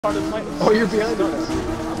Oh, you're behind us.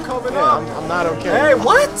 I'm coming up. I'm not okay. Hey,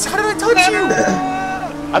 what? How did I touch you?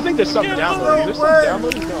 I think there's something downloaded. There's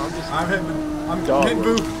something downloaded? No, I'm hitting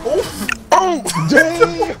boo. Oh, dang!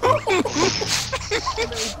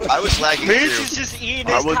 I was lagging too. Vince is just eating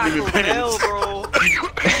his Taco Bell, bro.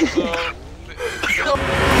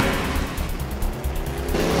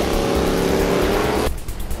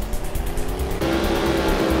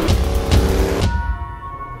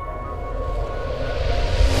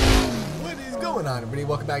 Everybody,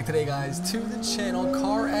 welcome back today, guys, to the channel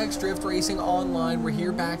CarX Drift Racing Online. We're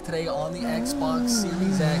here back today on the Xbox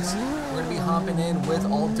Series X. We're going to be hopping in with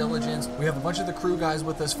all diligence. We have a bunch of the crew guys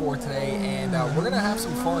with us for today, and we're going to have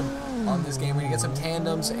some fun on this game. We're going to get some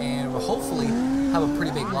tandems and we'll hopefully have a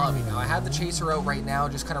pretty big lobby. Now, I have the chaser out right now,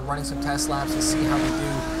 just kind of running some test laps to see how we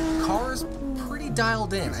do. Car's pretty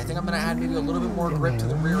dialed in. I think I'm going to add maybe a little bit more grip to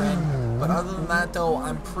the rear end, but other than that, though,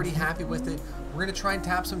 I'm pretty happy with it. We're going to try and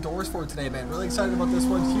tap some doors for today, man. Really excited about this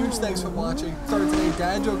one. Huge thanks for watching. Started today,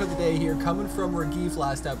 dad joke of the day here, coming from Ragif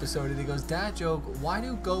last episode. And he goes, dad joke, why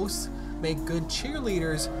do ghosts make good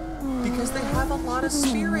cheerleaders? Because they have a lot of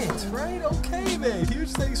spirit, right? Okay, man.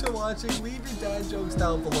 Huge thanks for watching. Leave your dad jokes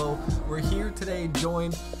down below. We're here today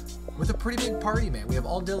joined with a pretty big party, man. We have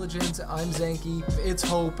all diligence. I'm Zanky. It's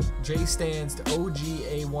Hope. Jay Stands, OG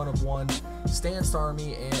A1 of 1, Stanced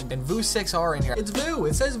Army, and Voo6R in here. It's Voo.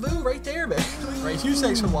 It says Voo right there, man. Right. Huge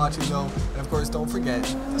thanks for watching, though. And of course, don't forget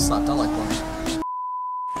to slap that like button.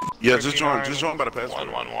 Yeah, just join by the password.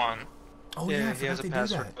 111. Oh yeah, he has a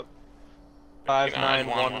password.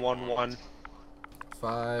 59111.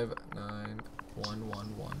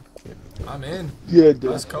 59111. I'm in. Yeah, dude.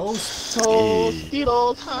 Let's coast.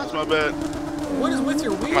 That's my bad. What is with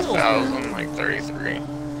your wheels? My 1,000, like 33.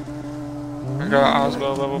 I got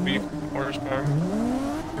Oswald level B horsepower.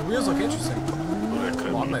 Your wheels look interesting.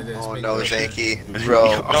 Oh no, Zanky,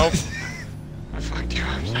 bro. Nope. I fucked you,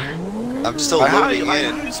 I'm sorry. I'm still loading in.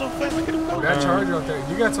 We got a charger up there.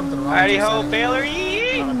 You got something wrong. Howdy ho, Baylor,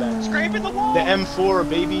 scraping the wall. The M4,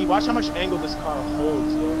 baby. Watch how much angle this car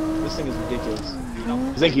holds, yo. This thing is ridiculous.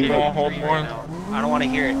 Zinky, You won't hold more? I don't want to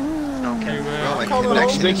hear it. No, okay. Bro, my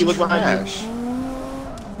connection Zinky, look behind you.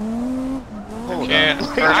 Hold Can't. on.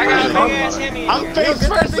 I got a big ass Hemi. I'm face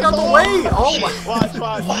first out the way. Oh my. Watch.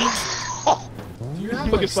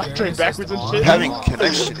 Look at SLAPTrain backwards and shit. I'm having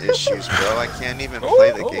connection issues, bro. I can't even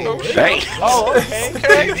play the game. Oh,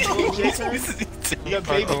 okay. You got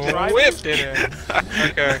baby driving? Whipped in it.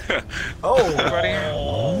 Okay. Oh. Buddy.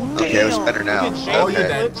 Okay, it's better now. Oh, you're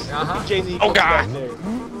dead. Oh, God.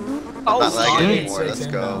 I'm not lagging anymore. Let's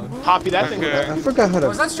go. Hoppy, that thing. I forgot how to.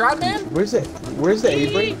 Was that Stratman? Where's it? Where's the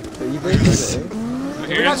A-brake? The E-brake? Where's the A?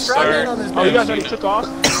 We got Stratman on this. Oh, you guys already took off?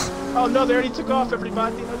 Oh no, they already took off,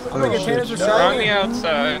 everybody. They're on the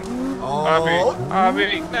outside. Oh.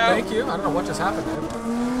 Hobby, no. Thank you. I don't know what just happened there.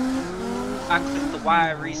 I clicked the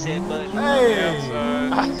Y reset button. Hey.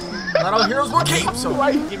 Not all heroes wear capes. So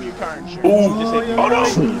why you give me your car insurance? Oh no!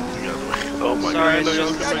 Oh my Sorry,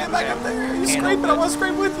 god! get back up there. You scraping? I want to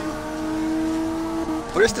scrape with you.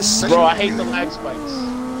 What is this? Bro, I hate the lag spikes.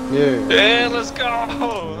 Yeah. Yeah, let's go.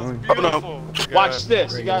 That's beautiful. Watch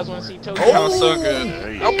this. You guys want to see Toby? Oh, so good.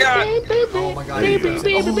 Oh god. Oh my god.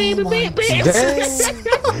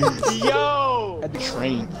 Yo. At the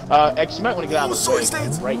train. X, you might want to get out of the way.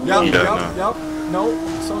 Stance. Right. Yep. No.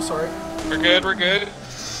 So sorry. We're good.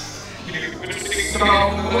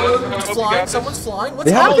 Someone's flying.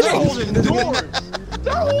 What's happening? Holding the doors.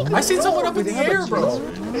 I seen someone up in the air, bro.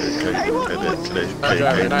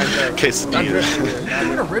 Case You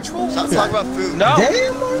doing a ritual? Stop talking about food. No.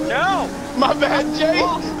 Damn. No. My bad, Jay.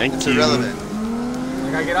 Thank It's you. irrelevant. I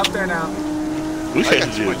gotta get up there now. We I got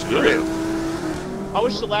can't too do much it. grip. I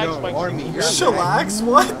wish the lag spikes didn't hear Chillax?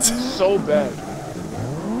 What? so bad.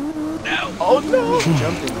 No. Oh no.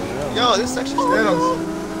 Jumping. Yo, this section's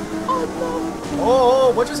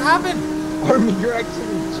Oh, what just happened? Army, you're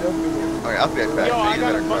actually jumping. Alright, I'll be right back. Yo, I Maybe got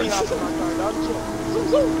a better bunny cars. hop in my car.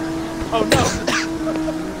 Oh no.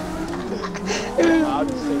 I'll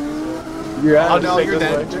just take this way. You're I'll out. just take you're this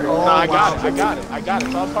dead. way. Oh, No, I wow. got it.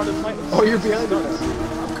 It's all part of the plan. Oh, you're behind us.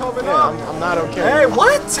 I'm coming Yeah, up. I'm not okay. Hey,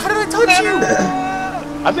 what? How did I touch you?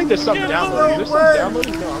 I think there's something downloaded. There's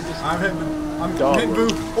something downloaded? No, I'm just... I'm hitting boo.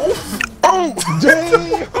 Oh,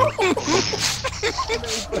 dang.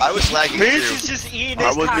 I was lagging Vince too. is just eating I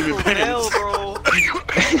his wasn't even Taco paying Bell, bro.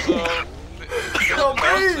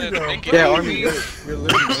 Yeah, Army, you're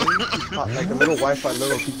literally like a little Wi-Fi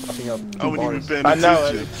logo keeps popping up. I wouldn't even paying I know,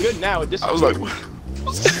 attention. it's good now. It I was like,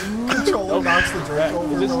 Control knocks the drink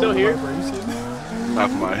over. Is it still here?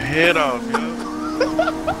 knock my head off, yo. I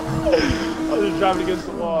was just driving against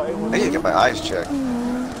the wall. I need to get my eyes checked.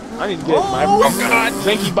 I need to get my God.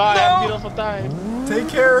 Zinky bye. Have a beautiful time. Take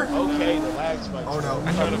care. Okay, the lag spikes. Oh no.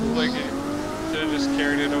 I tried to flick it. Should have just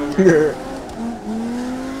carried it over.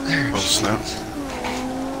 Oh snap.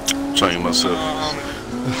 Trying myself.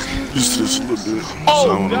 Just this little bit. Oh,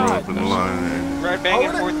 so I'm gonna God. run up in the line. Red bang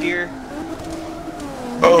in fourth gear.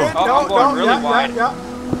 Oh, I'm going really wide. Yeah.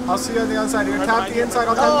 I'll see you on the outside here. Tap the inside,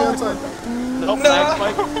 I'll tap the outside. Nope, lag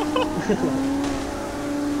spike.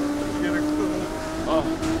 Oh.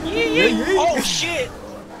 Oh shit!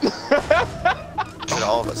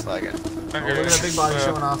 All of us lagging. Oh, look at that big body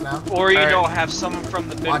showing off now. Or you Alright. don't have someone from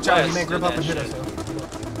the big Watch out, he West may grip do up that and hit shit.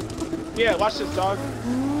 us. Yeah, watch this, dog.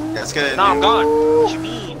 Yeah, let's get it. Nah, I'm gone. What you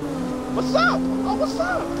mean? What's up? Oh, what's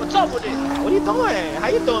up? What's up with it? What are you doing? How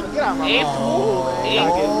you doing? Get out of my Hey, room. fool. You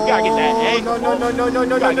gotta get that angle. No.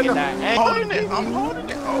 You gotta get that angle. holding it. I'm holding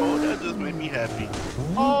it. Oh, that just made me happy.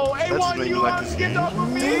 Oh, just A1, made you me like are this getting game. off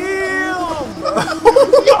of me. Damn!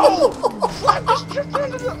 Yo! Slap this trip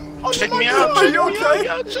into the... Oh, Check my me God. out. Are you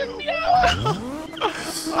okay? Check me out.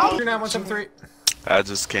 39-173. I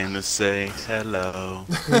just came to say hello.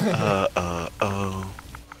 Oh.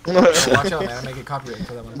 Watch out, man. I make it copyright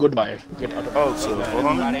for that one. Goodbye. Oh, so hold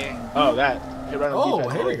on. Oh, that. Hit right on Oh,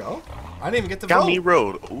 defense. here we go. I didn't even get the Got vote. me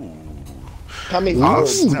road. Ooh. Come in. Oh,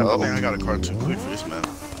 snap. I think I got a car too quick for this man.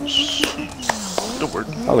 Don't work.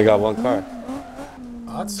 I only got one car.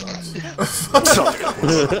 Oh, that sucks.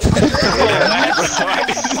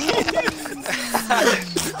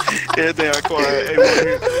 Everything I call A1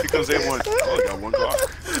 here becomes A1. Oh, I got one car.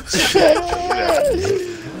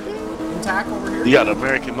 Intact over here. You got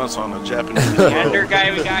American muscle on a Japanese. Under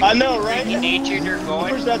guy, we got I know, right? nature, they're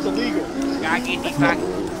going. First, that's illegal. Gotta get the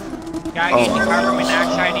carbon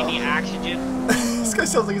monoxide in the oxygen. This guy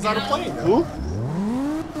sounds like he's on a plane. Who?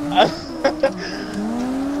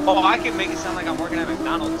 Oh, I can make it sound like I'm working at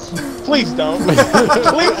McDonald's. Please don't. Please,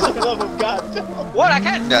 for the love of God, don't. What? I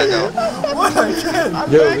can't. Yeah, no. What? I can.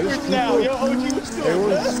 I'm Yo, backwards now. Yo, OG, what's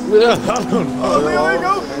going on? Oh, there we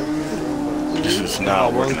go. This is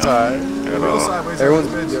not One working out time. at Real all. sideways. Everyone's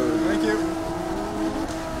bitch. yo, Thank you.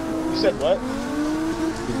 You said what?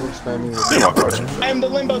 people spamming They my car too. I am the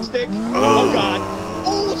limbo stick. Oh, God.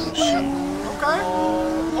 Oh, shit. Okay.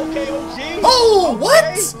 Okay, OG. Oh,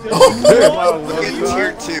 what? Look at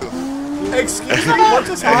tier 2. Excuse me, what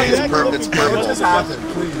just happened? It's purple. It's What purple. just happened?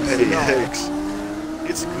 Please. Hey, No. Hex.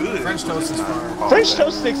 It's good. French toast is fire. French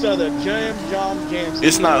toast sticks are the jam sticks.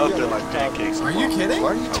 It's not up there like pancakes. Are you kidding?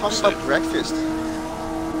 Why are you talking about breakfast?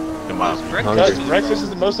 In my opinion. Because breakfast is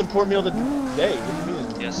the most important meal of the day. What do you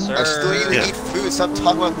mean? Yes, sir. I still need to Yeah. eat food. Stop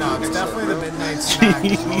talking about No, food. it's definitely the midnight snack.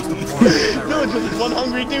 It's most important. No, it's just one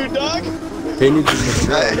hungry dude, dog. They need to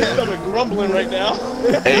My stomach grumbling right now.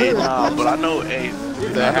 Hey, nah, but I know, hey,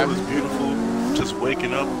 that was beautiful. Just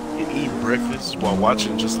waking up and eating breakfast while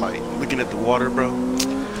watching, just like looking at the water, bro.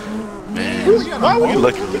 Man, Why would you you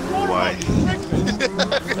lucky look to at be water white.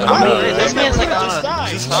 This man's like on outside.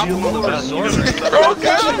 Just chill on the balcony. Oh,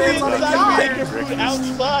 God, Man's man, on a outside, yacht. making food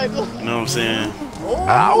outside. You know what I'm saying? Oh,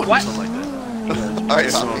 I would do something like that. Alright,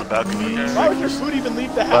 Just sit on the balcony. Why would your food even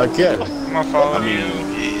leave the house? Again. I'm gonna follow you.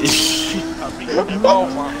 Oh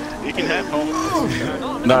my. It can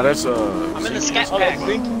happen. Nah, that's I'm in the scat Oh, pack. that's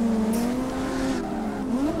zinc.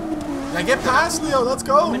 now get past Leo. Let's I'm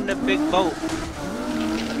go. in the big boat.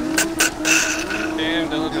 Damn,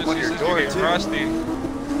 the Open your logistics door, are getting too. rusty.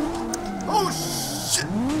 Oh shit.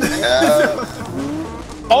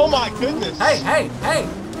 Oh my goodness. Hey, hey, hey,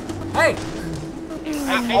 hey.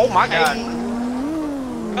 Oh my god.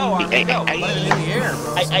 Oh, I'm gonna go. Let it in the air,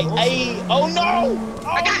 bro. Oh no! Oh,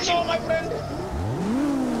 I got no, you. my friend.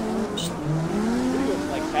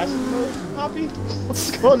 Like fast mode, Poppy?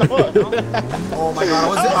 What's going on? Oh my god, I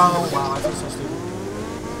was oh wow, I feel so stupid.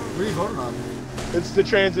 What are you voting on? It's the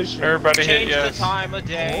transition. Everybody hit Change yes. the time of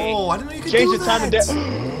day. Oh, I didn't know you could Change do the time of that.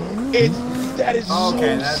 day. That is so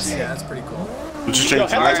Okay, that's sick. yeah, that's pretty cool. Would you Yo, change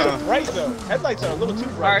the headlights are time? bright though. Headlights are a little too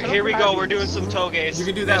bright. Alright, here we go. We're doing some togeys. You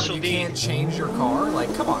can do that, but Special you D. can't change your car.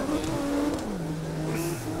 Like, come on, man.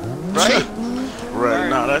 Right? Right,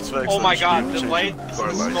 nah, that's facts. Oh my You god, should the change light, your the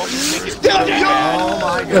car smoke lights. is making Oh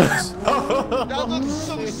my goodness. That looks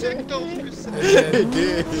so sick though.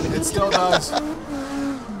 It still does.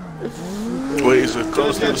 Wait, is it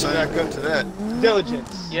close to the Let's not same? go to that.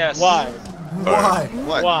 Diligence. Yes. Why? Why?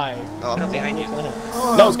 What? Why? Oh, behind you. Oh,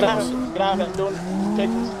 that No, was can I close. have doing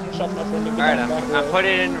taking shots my friend? Alright, I put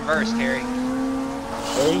it in reverse, Terry.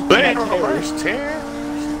 But it ain't reverse, Terry.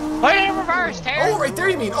 Put it in reverse, Terry! Oh, right there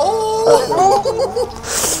you mean. Oh!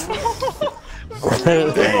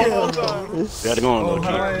 Gotta go on, Oh, low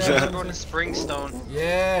hi. key. I'm going to Springstone.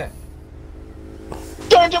 Yeah.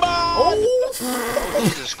 Turn him on! Oh!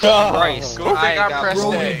 Jesus Christ. Good thing I got pressed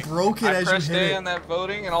Bro, A. you broke it I as you pressed hit A it. on that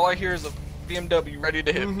voting, and all I hear is a BMW ready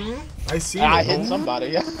to hit me. I see I it. hit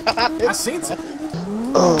somebody. I seen it.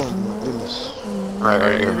 Oh my goodness.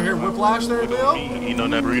 Right You here. hear whiplash there, Leo? Eating on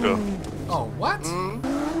that burrito. Oh, what? Can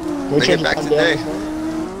we Bring change it back the today.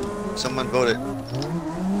 down? Someone voted.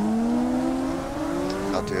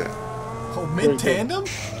 I'll do it. Oh, mid-tandem?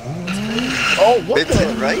 Oh, what It's the?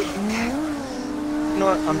 it, right? You know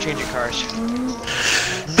what? I'm changing cars.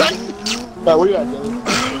 Alright, where you at, Dylan?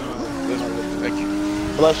 Thank you.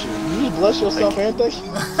 Bless you. You just bless yourself, and thank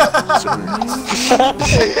you.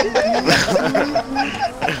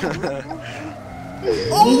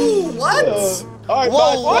 Oh, what? Alright,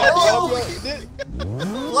 Whoa, bye.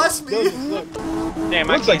 Bless me. Look, Damn,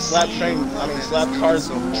 I looks like can't slap see. train. I mean, slap cars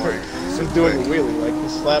been doing a wheelie. Like the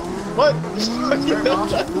slap. What?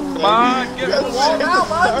 Come on, get it. Walk out,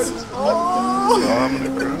 lads. Oh.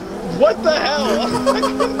 What the hell?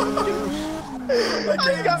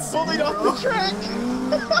 I got bullied off the track.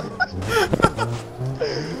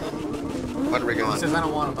 What are we He going? says I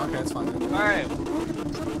don't want him. Okay, that's fine. Alright.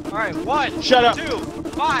 Alright, 1, Shut up. 2,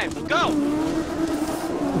 5, go!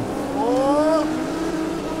 Oh.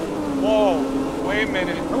 Whoa, wait a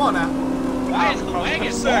minute. Come on now. Why is the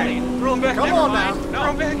wagon falling? Throw him back Come in. on now. No, Throw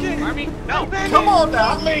him back in. Army, no. Come on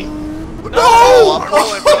now. Not me. No! Oh, I'm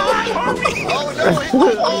rolling, bro. Oh,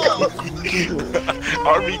 no.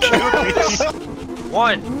 Army killed me.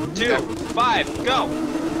 1, 2, 5, go!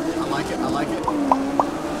 I like it. I like it.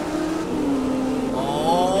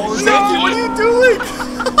 Oh, Zaki, what are you doing?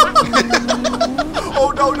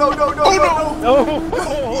 Oh, no, no, no, no, no, no.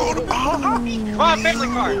 Come on, family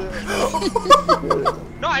car!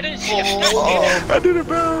 No, I didn't see it. I did a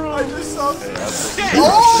barrel. I just saw Shit.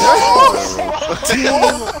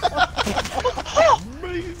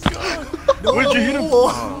 Where'd you hit him?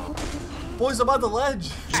 Oh. Boys, I'm on the ledge.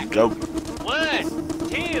 Go. 1,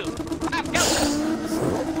 2, 5, go!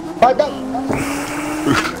 Bye, bye.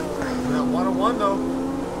 That 1-on-1 though.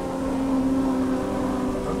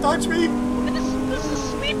 Don't touch me. This is a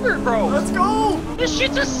sleeper, bro! Let's go. This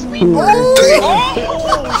shit's a sleeper! Oh!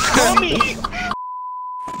 Oh! Dummy!